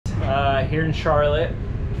here in Charlotte.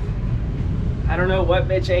 I don't know what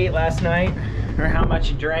Mitch ate last night or how much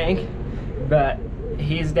he drank, but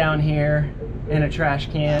he's down here in a trash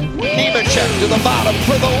can. Nemechek to the bottom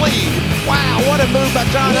for the lead. Wow, what a move by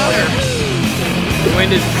John Hunter. The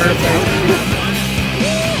wind is perfect.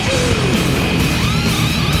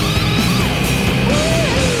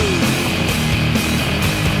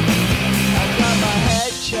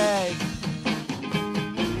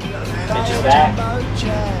 Mitch is back.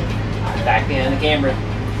 Back behind the camera.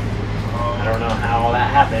 I don't know how all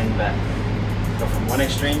that happened, but go from one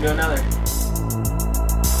extreme to another.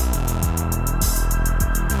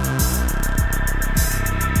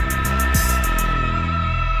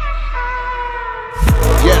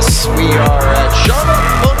 Yes, we are at Charlotte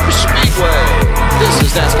Motor Speedway. This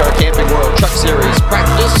is NASCAR Camping World Truck Series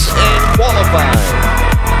practice and qualifying.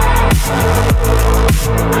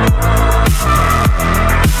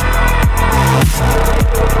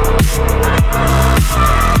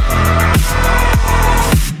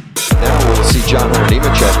 Now we'll see John Hunter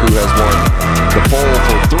Nemechek, who has won the pole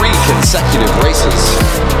for 3 consecutive races.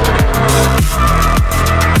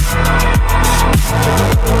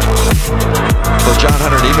 For John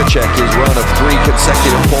Hunter Nemechek, his run of 3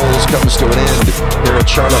 consecutive poles comes to an end here at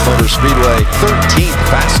Charlotte Motor Speedway. 13th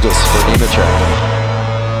fastest for Nemechek.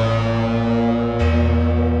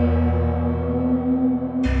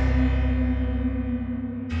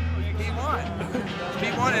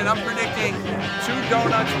 P1, and I'm predicting 2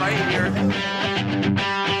 donuts right here.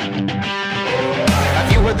 Have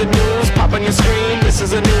you heard the news? Pop on your screen. This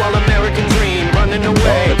is a new all-American dream. Running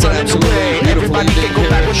away, it's an running absolutely away. beautiful Everybody evening can go here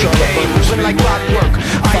back at when they Charlotte came. Motor Moving like clockwork.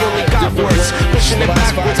 I only got words. Pushing it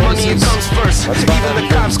backwards. Money it comes first. Even the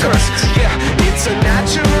cops curse. Yeah, it's a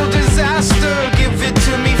natural disaster. Give it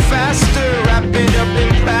to me faster. Wrap it up in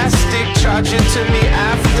plastic. Charge it to me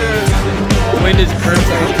after. The wind is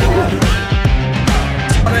perfect.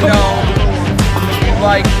 I want to know,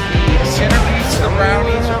 like, the centerpiece, the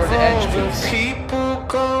brownies, or the edge piece? People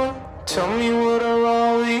go, tell me what are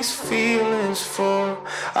all these feelings for?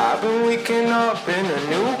 I've been waking up in a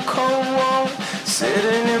new cold world,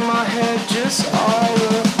 sitting in my head just all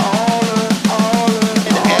of.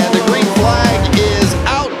 And the green flag is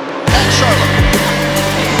out at Charlotte.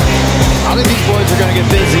 I think these boys are going to get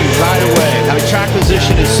busy right away. I mean, track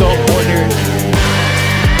position is so important here.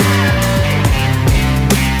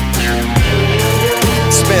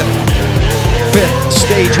 Smith, 5th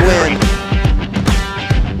stage win.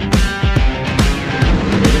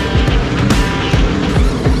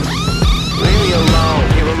 Leave me alone,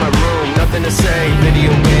 here in my room, nothing to say.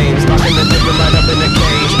 Video games, locking the nigga right up in the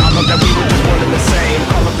cage. I love that we were just one and the same.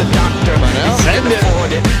 Call up the doctor, Send it.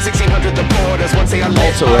 1600 the borders, once they are lit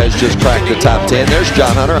Also up. has just cracked the top 10. There's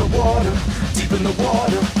John Hunter. Deep in the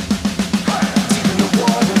water, deep in the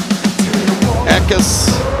water, deep in the water.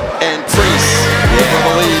 Eckes and Priest from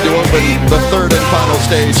the lead to open the 3rd and final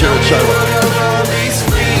stage here at Charlotte.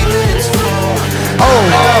 Oh,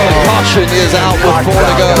 caution is out with 4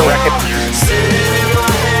 to go.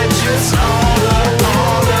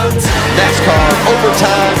 NASCAR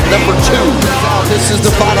overtime number 2. This is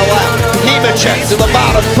the final lap. Nemechek to the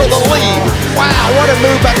bottom for the lead. Wow, what a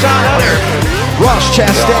move by John Hunter. Ross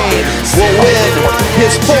Chastain will win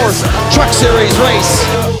his 4th Truck Series race.